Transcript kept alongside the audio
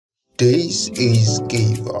This is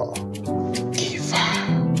Giva. Giva.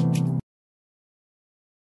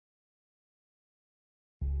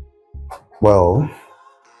 Well,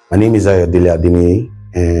 my name is Ayodele Adini,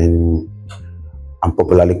 and I'm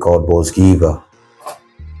popularly called Boss Giva.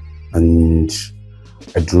 And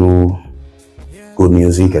I do good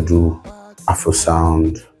music, I do Afro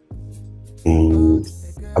sound, and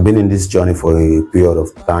I've been in this journey for a period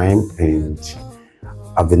of time, and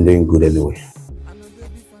I've been doing good anyway.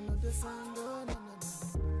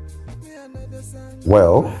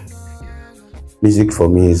 Well, music for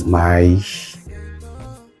me is my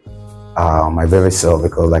very self,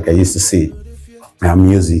 because like I used to say, I am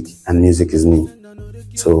music and music is me.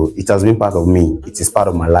 So it has been part of me. It is part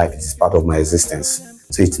of my life. It is part of my existence.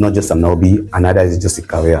 So it's not just an hobby, and neither is it just a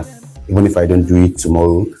career. Even if I don't do it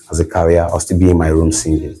tomorrow as a career, I'll still be in my room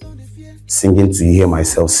singing. Singing to hear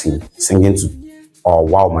myself sing. Singing to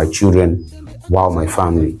wow my children, wow my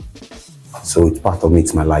family. So it's part of me,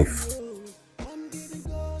 it's my life.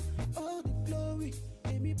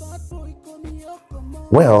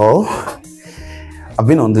 Well, I've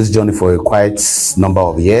been on this journey for a quite number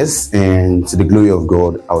of years, and to the glory of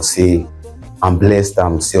God, I would say I'm blessed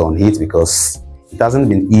I'm still on it, because it hasn't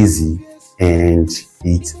been easy and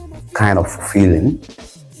it's kind of fulfilling.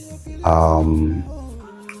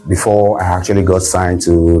 Before I actually got signed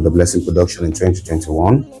to the Blessing Production in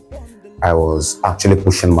 2021, I was actually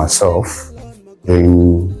pushing myself,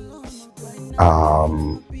 doing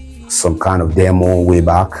some kind of demo way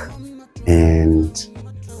back, and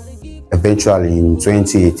eventually in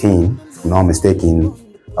 2018, if I'm not mistaken,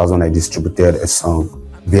 that was when I distributed a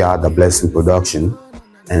song via the Blessing Production,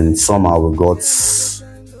 and somehow we got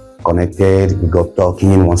connected, we got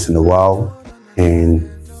talking once in a while, and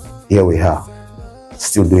here we are,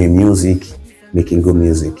 still doing music, making good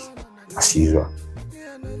music as usual.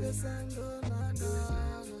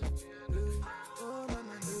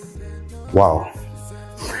 Wow,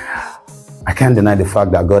 I can't deny the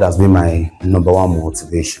fact that God has been my number one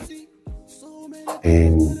motivation.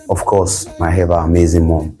 And of course, my ever amazing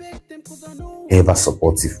mom, ever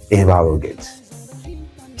supportive, ever rugged.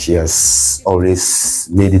 She has always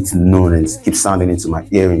made it known and keeps sounding into my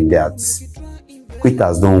hearing that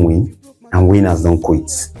quitters don't win and winners don't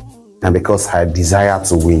quit. And because I desire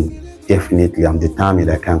to win, definitely I'm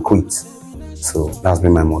determined I can't quit. So that's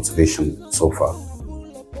been my motivation so far.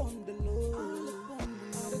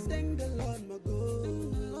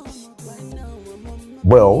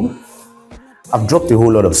 Well, I've dropped a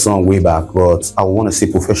whole lot of songs way back, but I want to say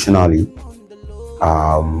professionally,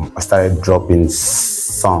 I started dropping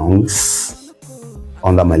songs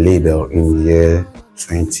under my label in the year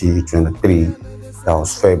 2023. That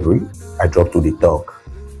was February. I dropped To The Talk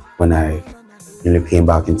when I came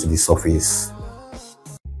back into the surface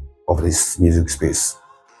of this music space.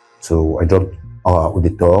 So I dropped With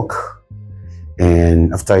The Talk,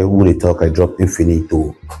 and after With The Talk, I dropped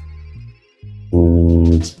Infinito.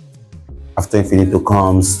 And after Infinito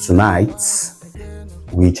comes Tonight,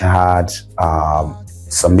 which had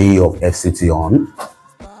Sammy of FCT on,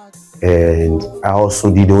 and I also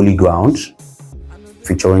did Holy Ground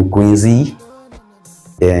featuring Quincy,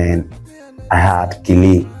 and I had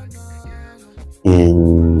Kili,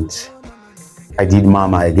 and I did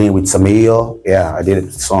Mama again with Samio. Yeah, I did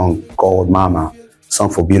a song called Mama, song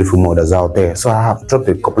for beautiful mothers out there. So I have dropped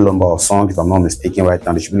a couple number of songs, if I'm not mistaken right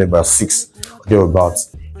now. There should be about 6 or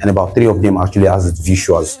thereabouts. And about 3 of them actually has its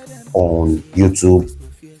visuals on YouTube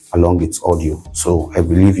along its audio. So I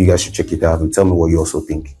believe you guys should check it out and tell me what you also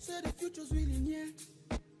think.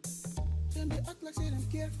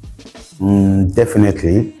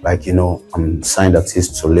 Definitely, like, I'm signed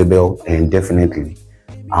artist to label, and definitely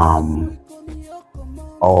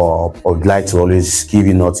or I'd like to always give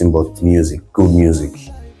you nothing but music, good music.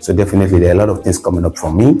 So definitely there are a lot of things coming up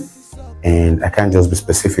for me, and I can't just be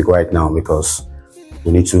specific right now because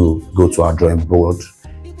we need to go to our drawing board,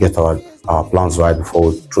 get our plans right before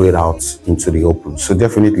we throw it out into the open. So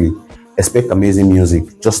definitely expect amazing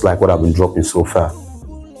music, just like what I've been dropping so far.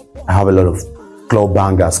 I have a lot of club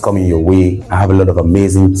bangers coming your way. I have a lot of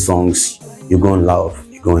amazing songs you're going to love,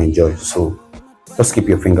 you're going to enjoy. So just keep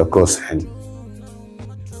your finger crossed. And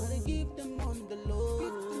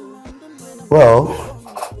well,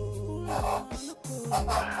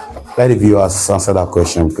 let the viewers answer that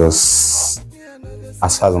question, because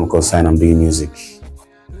as far as I'm concerned, I'm doing music.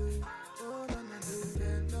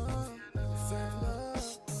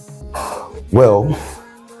 Well,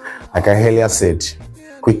 like I earlier said,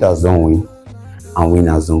 quitters don't win and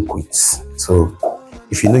winners don't quit. So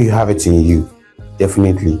if you know you have it in you,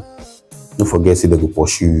 definitely don't forget to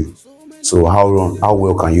pursue you. So how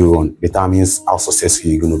well can you run determines how successful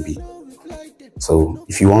you're gonna be. So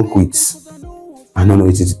if you won't quit, I don't know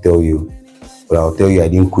what to tell you, but I'll tell you I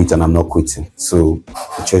didn't quit and I'm not quitting. So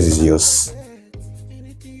the choice is yours.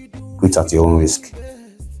 Quit at your own risk.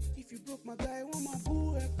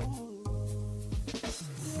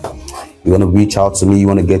 You want to reach out to me, you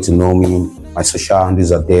want to get to know me, my social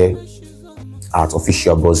handles are there at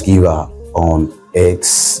official boss Giva on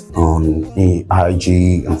X, on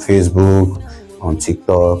IG, on Facebook, on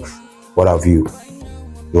TikTok, what have you.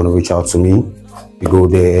 You want to reach out to me, you go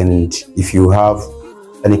there, and if you have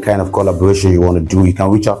any kind of collaboration you want to do, you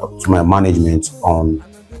can reach out to my management on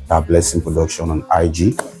That Blessing Production on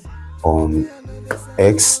IG, on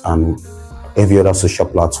X, and every other social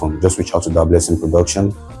platform. Just reach out to That Blessing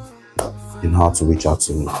Production and how to reach out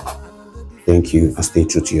to me. Thank you, and stay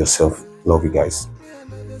true to yourself. Love you guys.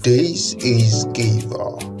 This is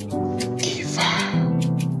Giva.